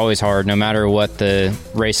 Darlington's always hard, no matter what the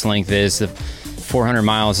race length is. The 400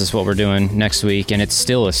 miles is what we're doing next week, and it's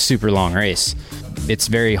still a super long race. It's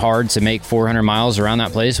very hard to make 400 miles around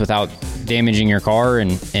that place without damaging your car,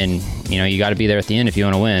 and you got to be there at the end if you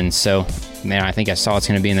want to win. So, man, I think I saw it's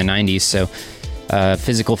going to be in the 90s. So,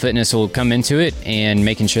 physical fitness will come into it, and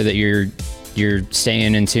making sure that you're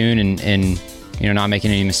staying in tune and not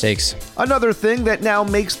making any mistakes. Another thing that now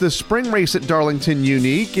makes the spring race at Darlington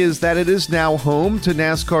unique is that it is now home to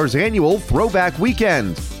NASCAR's annual Throwback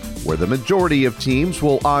Weekend, where the majority of teams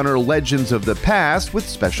will honor legends of the past with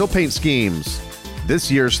special paint schemes.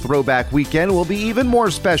 This year's Throwback Weekend will be even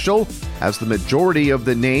more special, as the majority of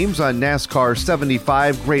the names on NASCAR's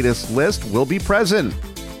 75 Greatest list will be present.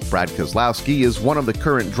 Brad Keselowski is one of the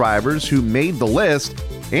current drivers who made the list,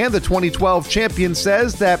 and the 2012 champion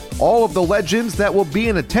says that all of the legends that will be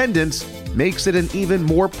in attendance makes it an even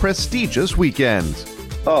more prestigious weekend.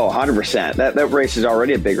 Oh, 100%. That race is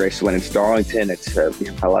already a big race to win. It's Darlington. It's a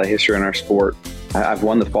lot of history in our sport. I've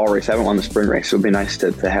won the fall race. I haven't won the spring race, so it would be nice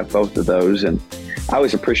to have both of those. And I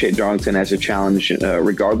always appreciate Darlington as a challenge,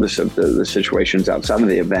 regardless of the situations outside of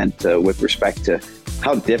the event, with respect to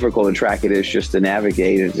how difficult a track it is just to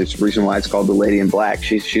navigate. It's the reason why it's called the Lady in Black.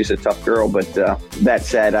 She's a tough girl, but that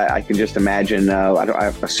said, I can just imagine,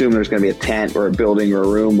 I assume there's going to be a tent or a building or a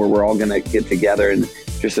room where we're all going to get together, and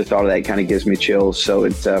just the thought of that kind of gives me chills. So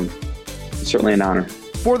it's certainly an honor.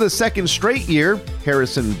 For the second straight year,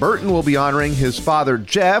 Harrison Burton will be honoring his father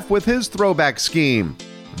Jeff with his throwback scheme.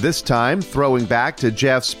 This time, throwing back to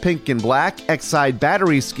Jeff's pink and black Exide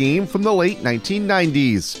battery scheme from the late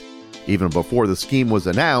 1990s. Even before the scheme was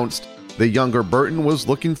announced, the younger Burton was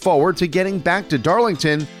looking forward to getting back to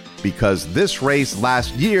Darlington because this race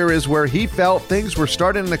last year is where he felt things were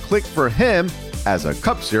starting to click for him as a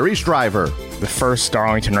Cup Series driver. The first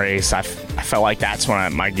Darlington race, I felt like that's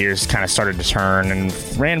when my gears kind of started to turn and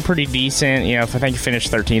ran pretty decent. I think I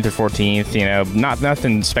finished 13th or 14th,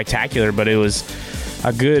 nothing spectacular, but it was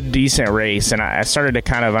a good, decent race. And I started to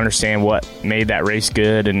kind of understand what made that race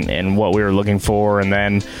good and what we were looking for, and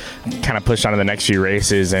then kind of pushed on to the next few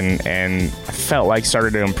races and I felt like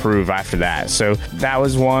started to improve after that. So that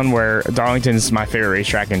was one where Darlington's my favorite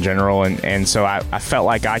racetrack in general, and so I felt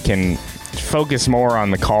like I can focus more on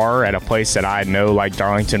the car at a place that I know like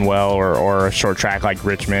Darlington well, or a short track like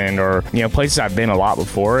Richmond, or places I've been a lot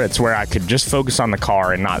before. It's where I could just focus on the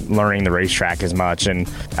car and not learning the racetrack as much. And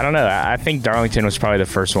I don't know, I think Darlington was probably the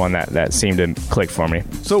first one that seemed to click for me.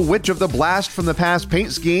 So which of the blast from the past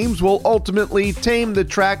paint schemes will ultimately tame the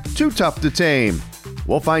track too tough to tame?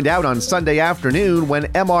 We'll find out on Sunday afternoon when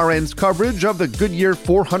MRN's coverage of the Goodyear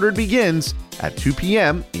 400 begins at 2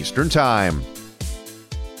 p.m. Eastern Time.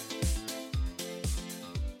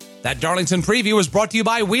 That Darlington preview was brought to you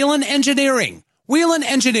by Whelen Engineering. Whelen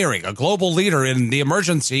Engineering, a global leader in the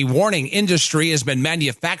emergency warning industry, has been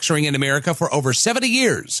manufacturing in America for over 70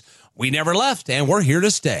 years. We never left, and we're here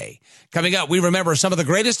to stay. Coming up, we remember some of the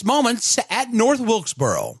greatest moments at North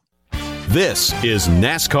Wilkesboro. This is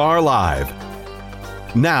NASCAR Live.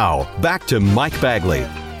 Now, back to Mike Bagley.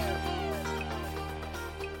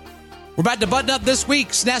 We're about to button up this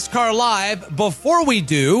week's NASCAR Live. Before we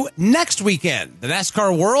do, next weekend, the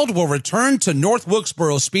NASCAR world will return to North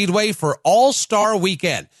Wilkesboro Speedway for All-Star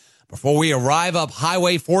Weekend. Before we arrive up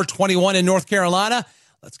Highway 421 in North Carolina,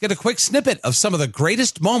 let's get a quick snippet of some of the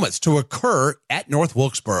greatest moments to occur at North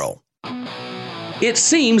Wilkesboro. It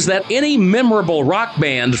seems that any memorable rock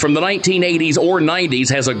band from the 1980s or 90s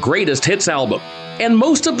has a greatest hits album, and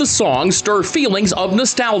most of the songs stir feelings of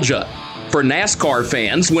nostalgia. For NASCAR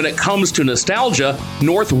fans, when it comes to nostalgia,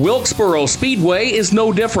 North Wilkesboro Speedway is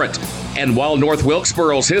no different. And while North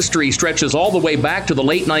Wilkesboro's history stretches all the way back to the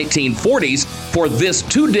late 1940s, for this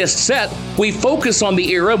 2-disc set, we focus on the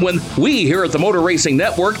era when we here at the Motor Racing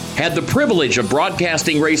Network had the privilege of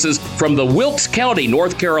broadcasting races from the Wilkes County,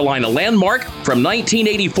 North Carolina landmark from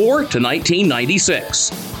 1984 to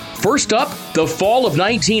 1996. First up, the fall of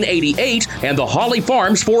 1988 and the Holly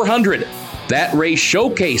Farms 400. That race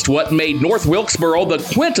showcased what made North Wilkesboro the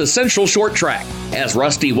quintessential short track, as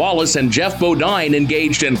Rusty Wallace and Jeff Bodine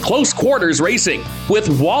engaged in close quarters racing, with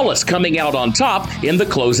Wallace coming out on top in the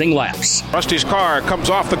closing laps. Rusty's car comes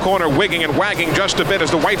off the corner, wigging and wagging just a bit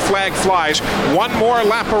as the white flag flies. One more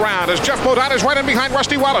lap around as Jeff Bodine is right in behind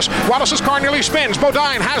Rusty Wallace. Wallace's car nearly spins.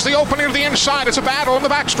 Bodine has the opening to the inside. It's a battle in the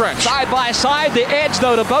backstretch. Side by side, the edge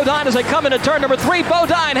though to Bodine as they come into turn number 3.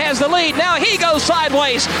 Bodine has the lead. Now he goes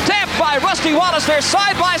sideways. Tapped by Rusty Wallace. They're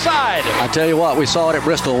side by side. I tell you what, we saw it at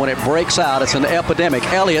Bristol. When it breaks out, it's an epidemic.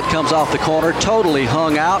 Elliott comes off the corner, totally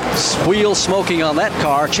hung out. Wheels smoking on that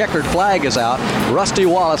car. Checkered flag is out. Rusty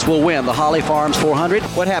Wallace will win the Holly Farms 400.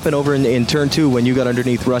 What happened over in turn 2 when you got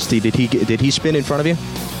underneath Rusty? Did he spin in front of you?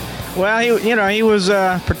 Well, he was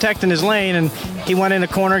protecting his lane, and he went in the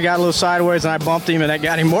corner, got a little sideways, and I bumped him, and that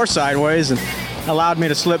got him more sideways and allowed me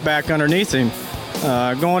to slip back underneath him.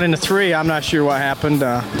 Going into 3, I'm not sure what happened.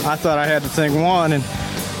 I thought I had to think 1, and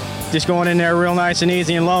just going in there real nice and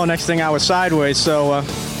easy and low. Next thing I was sideways, so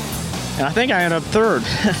and I think I ended up 3rd.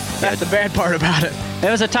 That's the bad part about it.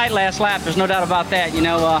 It was a tight last lap. There's no doubt about that.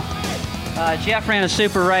 Jeff ran a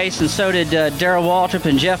super race, and so did Darrell Waltrip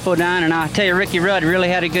and Jeff Bodine. And I tell you, Ricky Rudd really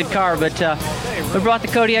had a good car. But we brought the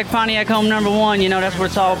Kodiak Pontiac home number 1. That's what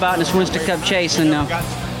it's all about in this Winston Cup chase. And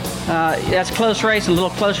that's a close race, and a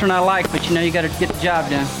little closer than I like, but you got to get the job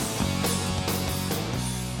done.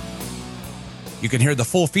 You can hear the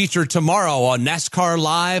full feature tomorrow on NASCAR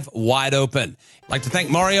Live Wide Open. I'd like to thank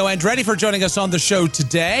Mario Andretti for joining us on the show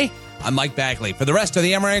today. I'm Mike Bagley. For the rest of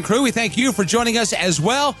the MRN crew, we thank you for joining us as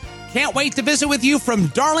well. Can't wait to visit with you from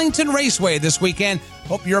Darlington Raceway this weekend.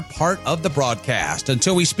 Hope you're part of the broadcast.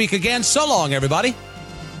 Until we speak again, so long, everybody.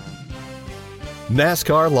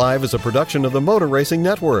 NASCAR Live is a production of the Motor Racing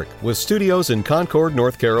Network with studios in Concord,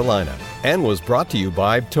 North Carolina, and was brought to you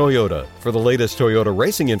by Toyota. For the latest Toyota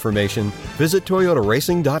racing information, visit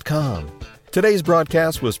toyotaracing.com. Today's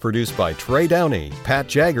broadcast was produced by Trey Downey, Pat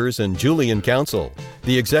Jaggers, and Julian Council.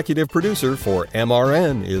 The executive producer for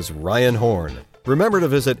MRN is Ryan Horn. Remember to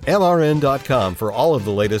visit mrn.com for all of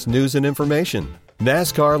the latest news and information.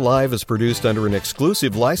 NASCAR Live is produced under an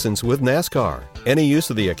exclusive license with NASCAR. Any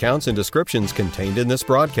use of the accounts and descriptions contained in this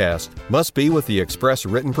broadcast must be with the express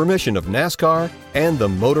written permission of NASCAR and the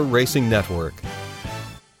Motor Racing Network.